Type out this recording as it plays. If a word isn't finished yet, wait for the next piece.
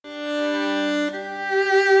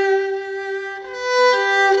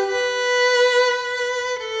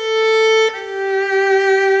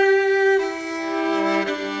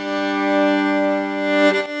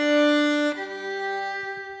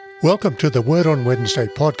Welcome to the Word on Wednesday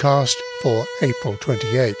podcast for April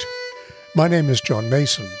 28. My name is John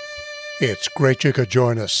Mason. It's great you could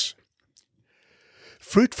join us.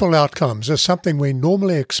 Fruitful outcomes are something we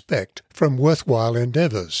normally expect from worthwhile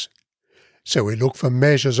endeavours. So we look for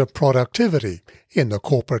measures of productivity in the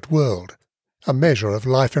corporate world, a measure of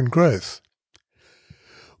life and growth.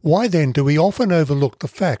 Why then do we often overlook the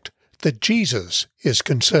fact that Jesus is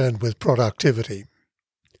concerned with productivity?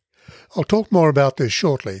 I'll talk more about this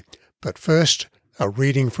shortly, but first, a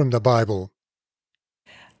reading from the Bible.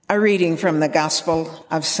 A reading from the Gospel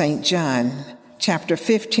of St. John, chapter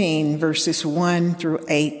 15, verses 1 through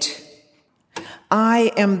 8.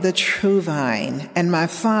 I am the true vine, and my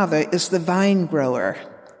Father is the vine grower.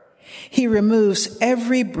 He removes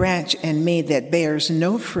every branch in me that bears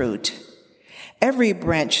no fruit. Every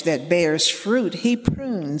branch that bears fruit, he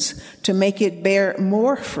prunes to make it bear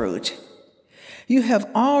more fruit. You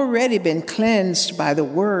have already been cleansed by the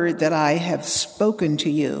word that I have spoken to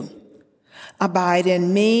you. Abide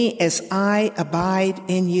in me as I abide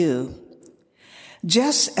in you.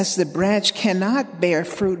 Just as the branch cannot bear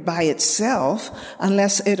fruit by itself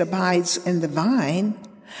unless it abides in the vine,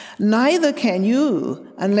 neither can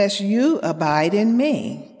you unless you abide in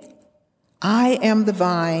me. I am the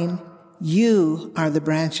vine, you are the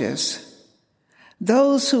branches.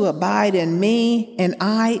 Those who abide in me and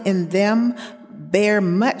I in them bear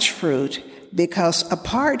much fruit, because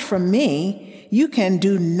apart from me, you can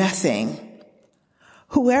do nothing.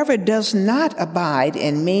 Whoever does not abide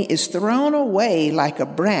in me is thrown away like a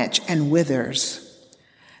branch and withers.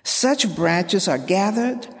 Such branches are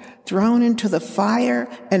gathered, thrown into the fire,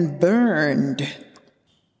 and burned.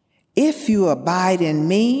 If you abide in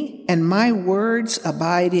me, and my words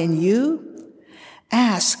abide in you,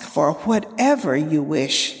 ask for whatever you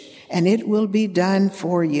wish, and it will be done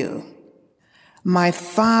for you. My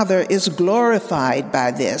Father is glorified by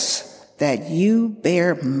this, that you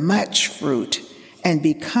bear much fruit and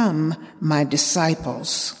become my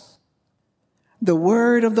disciples. The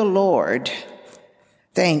word of the Lord.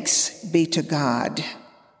 Thanks be to God.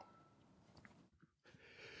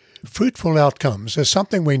 Fruitful outcomes are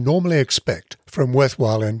something we normally expect from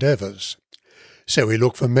worthwhile endeavours. So we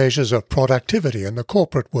look for measures of productivity in the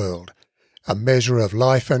corporate world, a measure of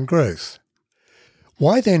life and growth.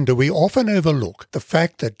 Why then do we often overlook the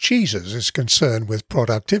fact that Jesus is concerned with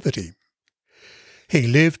productivity? He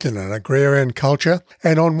lived in an agrarian culture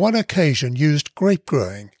and on one occasion used grape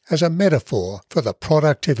growing as a metaphor for the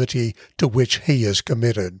productivity to which he is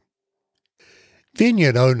committed.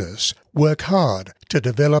 Vineyard owners work hard to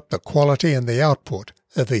develop the quality and the output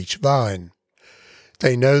of each vine.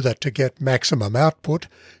 They know that to get maximum output,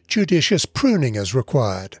 judicious pruning is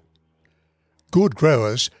required. Good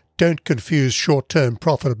growers don't confuse short-term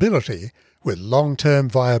profitability with long-term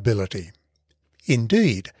viability.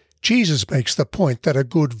 Indeed, Jesus makes the point that a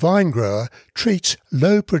good vine grower treats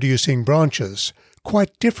low-producing branches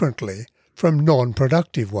quite differently from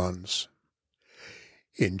non-productive ones.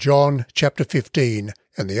 In John chapter 15,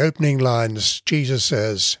 in the opening lines, Jesus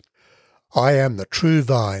says, I am the true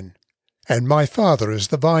vine, and my Father is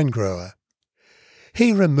the vine grower.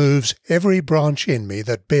 He removes every branch in me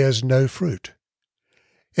that bears no fruit.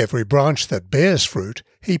 Every branch that bears fruit,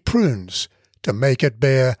 he prunes to make it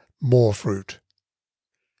bear more fruit.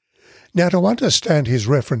 Now, to understand his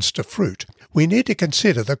reference to fruit, we need to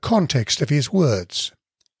consider the context of his words.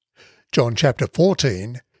 John chapter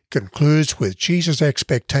 14 concludes with Jesus'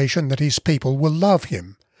 expectation that his people will love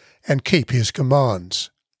him and keep his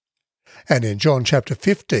commands. And in John chapter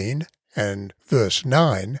 15 and verse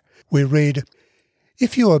 9, we read,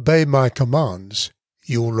 If you obey my commands,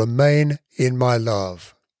 you will remain in my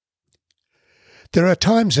love. There are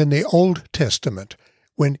times in the Old Testament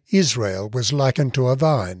when Israel was likened to a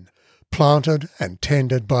vine, planted and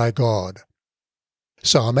tended by God.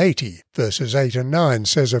 Psalm 80, verses 8 and 9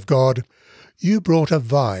 says of God, You brought a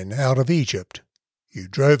vine out of Egypt. You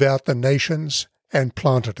drove out the nations and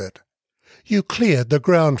planted it. You cleared the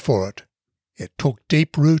ground for it. It took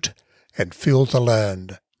deep root and filled the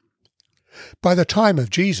land. By the time of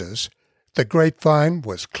Jesus, the grapevine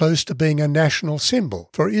was close to being a national symbol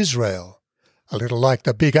for Israel, a little like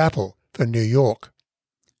the Big Apple for New York.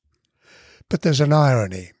 But there's an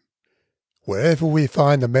irony. Wherever we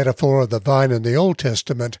find the metaphor of the vine in the Old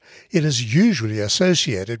Testament, it is usually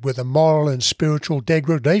associated with the moral and spiritual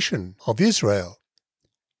degradation of Israel.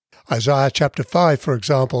 Isaiah chapter 5, for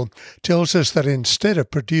example, tells us that instead of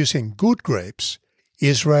producing good grapes,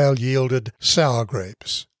 Israel yielded sour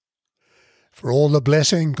grapes. For all the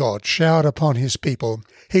blessing God showered upon his people,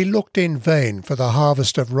 he looked in vain for the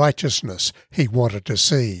harvest of righteousness he wanted to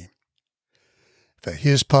see. For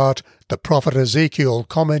his part, the prophet Ezekiel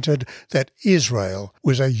commented that Israel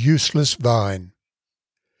was a useless vine.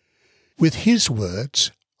 With his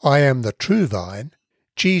words, "I am the true vine,"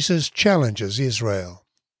 Jesus challenges Israel.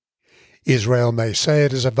 Israel may say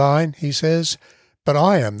it is a vine, he says, but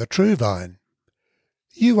I am the true vine.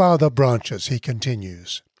 You are the branches, he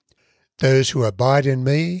continues. Those who abide in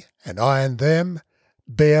me, and I in them,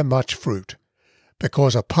 bear much fruit,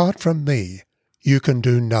 because apart from me you can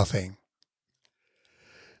do nothing.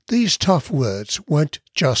 These tough words weren't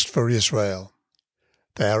just for Israel.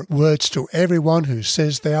 They are words to everyone who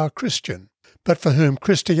says they are Christian, but for whom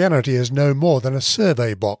Christianity is no more than a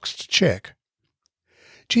survey box to check.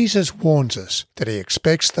 Jesus warns us that he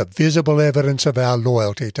expects the visible evidence of our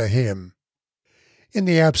loyalty to him. In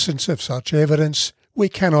the absence of such evidence, we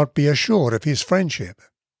cannot be assured of his friendship.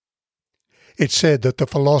 It's said that the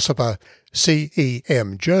philosopher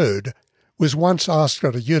C.E.M. Joad was once asked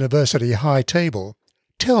at a university high table,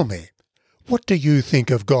 "Tell me, what do you think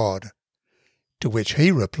of God?" To which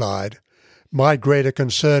he replied, "My greater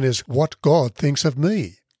concern is what God thinks of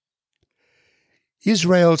me."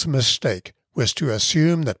 Israel's mistake was to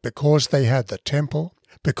assume that because they had the temple,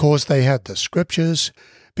 because they had the scriptures,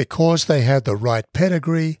 because they had the right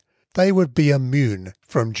pedigree, they would be immune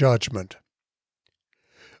from judgment.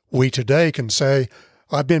 We today can say,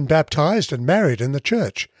 "I've been baptized and married in the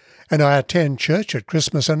church, and I attend church at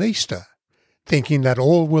Christmas and Easter," thinking that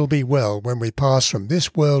all will be well when we pass from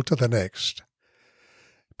this world to the next.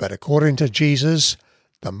 But according to Jesus,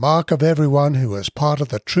 the mark of everyone who is part of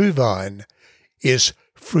the true vine is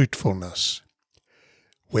fruitfulness.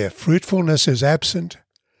 Where fruitfulness is absent,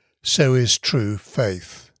 so is true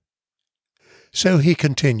faith. So he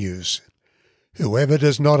continues, "Whoever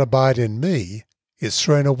does not abide in me is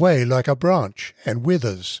thrown away like a branch and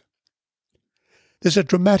withers." There's a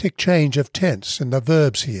dramatic change of tense in the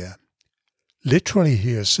verbs here. Literally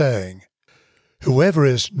he is saying, "Whoever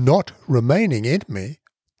is not remaining in me,"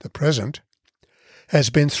 the present,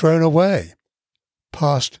 "has been thrown away,"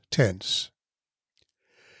 past tense.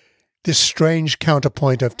 This strange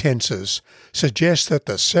counterpoint of tenses suggests that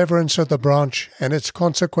the severance of the branch and its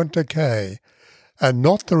consequent decay are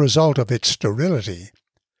not the result of its sterility,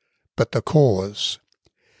 but the cause.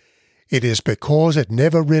 It is because it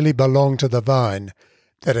never really belonged to the vine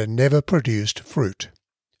that it never produced fruit.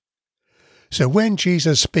 So when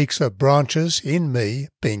Jesus speaks of branches in me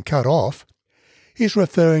being cut off, he's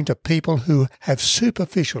referring to people who have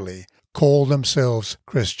superficially called themselves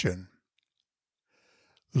Christian.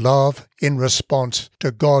 Love in response to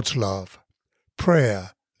God's love,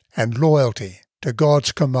 prayer and loyalty to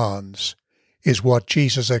God's commands is what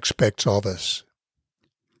Jesus expects of us.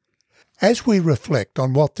 As we reflect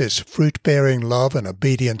on what this fruit-bearing love and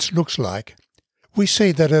obedience looks like, we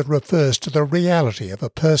see that it refers to the reality of a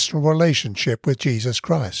personal relationship with Jesus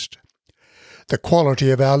Christ, the quality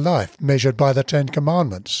of our life measured by the Ten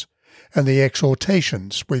Commandments and the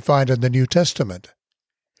exhortations we find in the New Testament.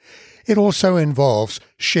 It also involves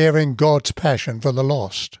sharing God's passion for the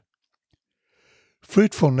lost.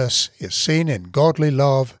 Fruitfulness is seen in godly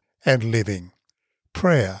love and living,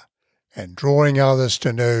 prayer, and drawing others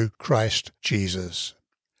to know Christ Jesus.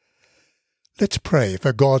 Let's pray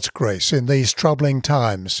for God's grace in these troubling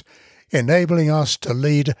times, enabling us to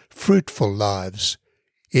lead fruitful lives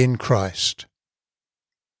in Christ.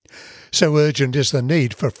 So urgent is the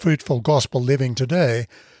need for fruitful gospel living today,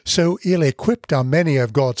 so ill-equipped are many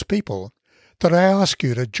of God's people, that I ask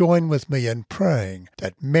you to join with me in praying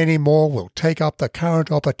that many more will take up the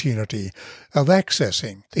current opportunity of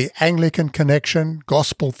accessing the Anglican Connection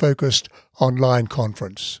gospel-focused online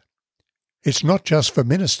conference. It's not just for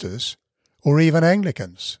ministers or even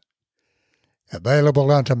Anglicans.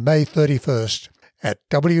 Available until May 31st at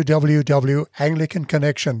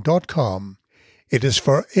www.anglicanconnection.com, it is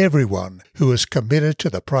for everyone who is committed to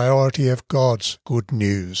the priority of God's good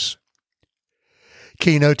news.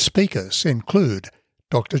 Keynote speakers include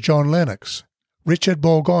Dr. John Lennox, Richard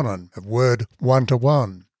Borgonon of Word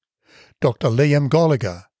 1-to-1, Dr. Liam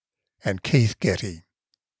Gallagher, and Keith Getty.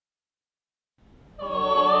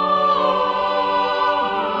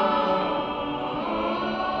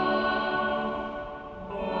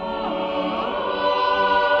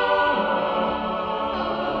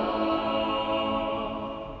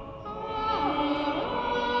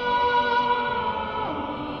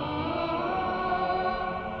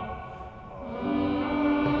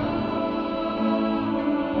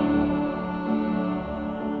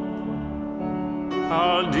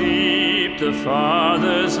 How deep the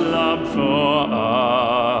Father's love for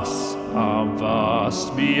us, how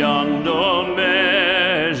vast beyond all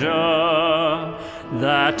measure,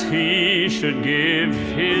 that he should give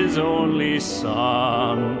his only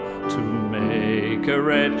Son to make a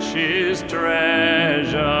wretch his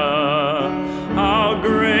treasure. How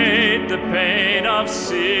great the pain of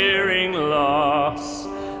searing loss!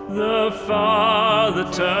 The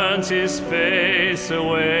Father turns his face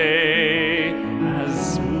away,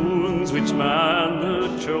 as wounds which man,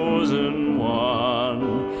 the chosen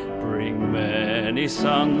one, bring many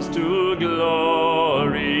sons to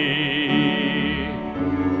glory.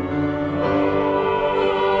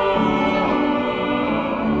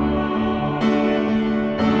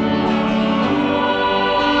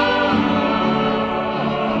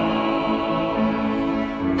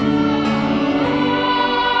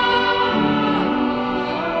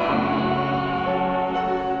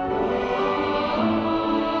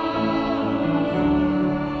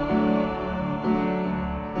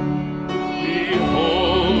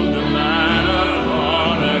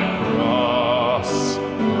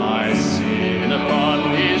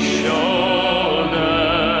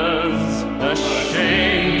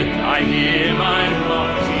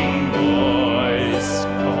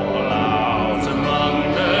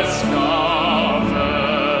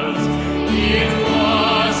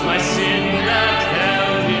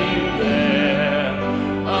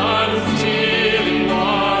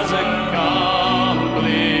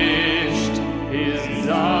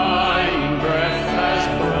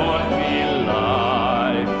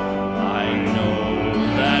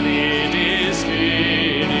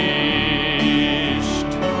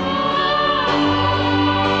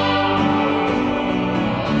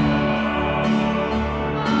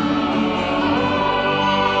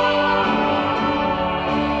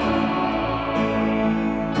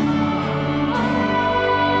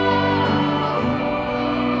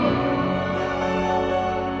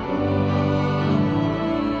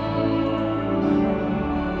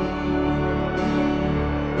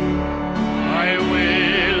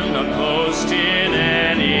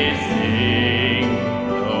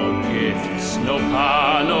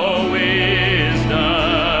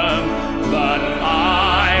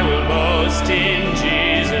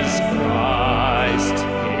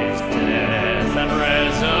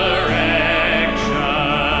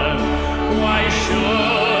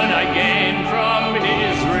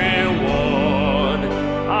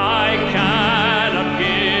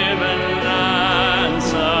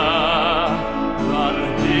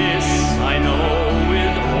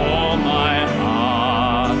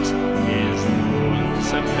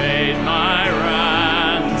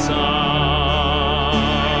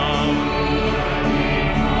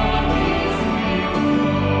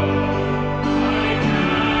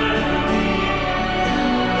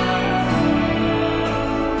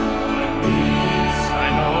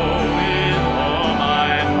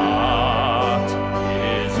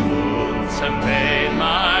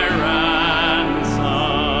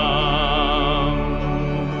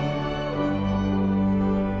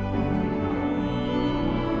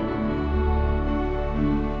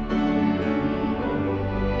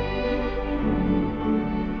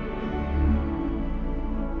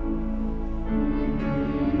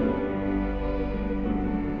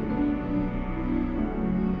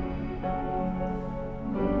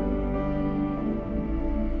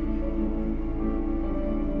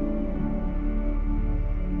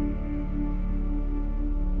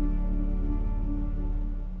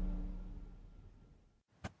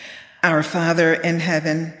 Our Father in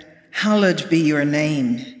heaven, hallowed be your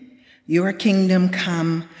name. Your kingdom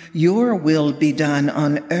come, your will be done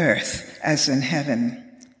on earth as in heaven.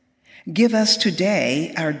 Give us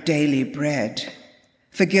today our daily bread.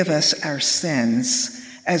 Forgive us our sins,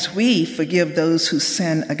 as we forgive those who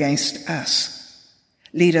sin against us.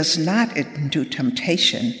 Lead us not into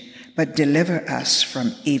temptation, but deliver us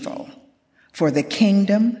from evil. For the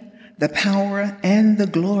kingdom, the power, and the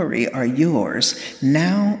glory are yours,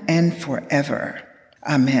 now and forever.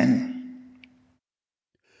 Amen.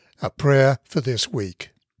 A prayer for this week.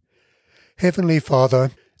 Heavenly Father,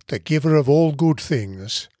 the giver of all good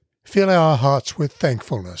things, fill our hearts with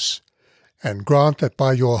thankfulness, and grant that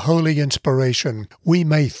by your holy inspiration we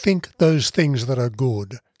may think those things that are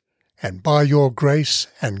good, and by your grace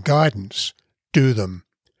and guidance do them.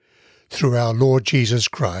 Through our Lord Jesus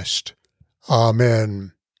Christ.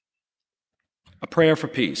 Amen. A prayer for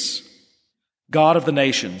peace. God of the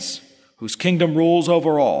nations, whose kingdom rules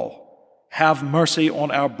over all, have mercy on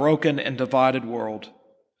our broken and divided world.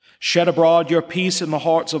 Shed abroad your peace in the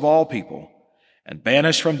hearts of all people, and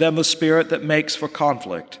banish from them the spirit that makes for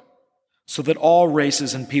conflict, so that all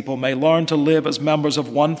races and people may learn to live as members of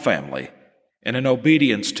one family and in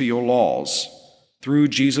obedience to your laws, through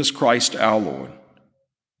Jesus Christ our Lord.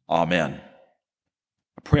 Amen.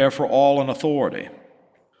 A prayer for all in authority.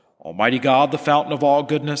 Almighty God, the fountain of all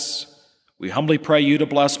goodness, we humbly pray you to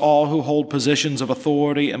bless all who hold positions of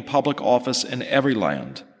authority and public office in every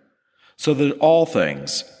land, so that all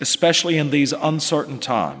things, especially in these uncertain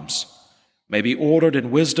times, may be ordered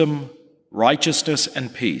in wisdom, righteousness,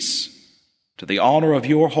 and peace, to the honor of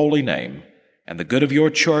your holy name and the good of your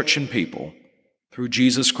church and people, through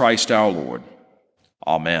Jesus Christ our Lord.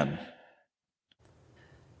 Amen.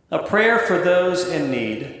 A prayer for those in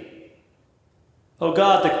need. O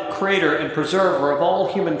God, the creator and preserver of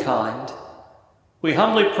all humankind, we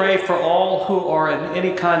humbly pray for all who are in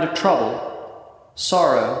any kind of trouble,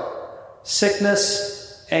 sorrow,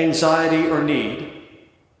 sickness, anxiety, or need.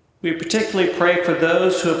 We particularly pray for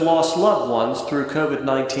those who have lost loved ones through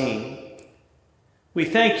COVID-19. We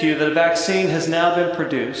thank you that a vaccine has now been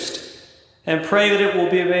produced and pray that it will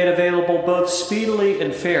be made available both speedily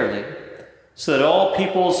and fairly, so that all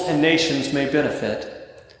peoples and nations may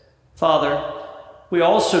benefit. Father, we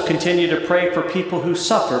also continue to pray for people who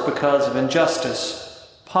suffer because of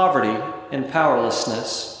injustice, poverty, and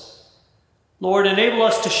powerlessness. Lord, enable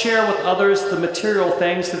us to share with others the material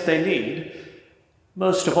things that they need.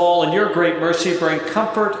 Most of all, in your great mercy, bring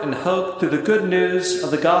comfort and hope through the good news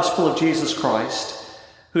of the gospel of Jesus Christ,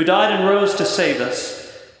 who died and rose to save us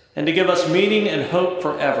and to give us meaning and hope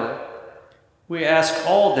forever. We ask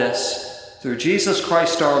all this through Jesus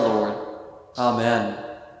Christ our Lord. Amen.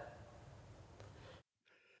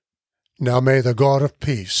 Now may the God of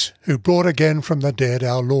peace, who brought again from the dead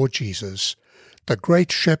our Lord Jesus, the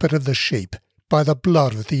great shepherd of the sheep, by the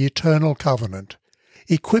blood of the eternal covenant,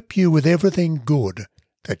 equip you with everything good,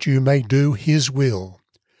 that you may do his will,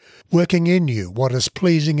 working in you what is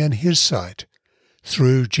pleasing in his sight,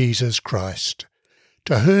 through Jesus Christ,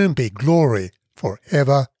 to whom be glory for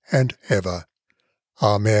ever and ever.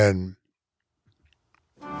 Amen.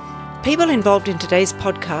 People involved in today's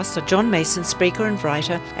podcast are John Mason, speaker and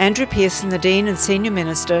writer, Andrew Pearson, the Dean and Senior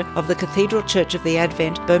Minister of the Cathedral Church of the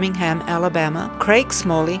Advent, Birmingham, Alabama, Craig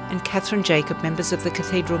Smalley and Catherine Jacob, members of the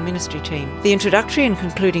Cathedral Ministry Team. The introductory and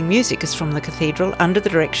concluding music is from the Cathedral under the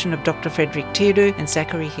direction of Dr. Frederick Teardo and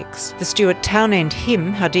Zachary Hicks. The Stuart Townend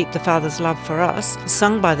hymn, How Deep the Father's Love for Us, is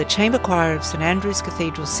sung by the Chamber Choir of St Andrew's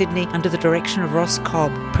Cathedral, Sydney, under the direction of Ross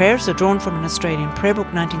Cobb. Prayers are drawn from an Australian Prayer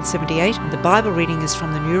Book 1978, and the Bible reading is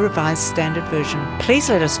from the New Revised Standard Version. Please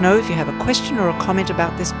let us know if you have a question or a comment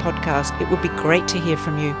about this podcast. It would be great to hear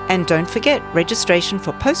from you. And don't forget, registration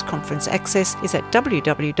for post-conference access is at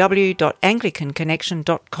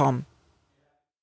www.anglicanconnection.com.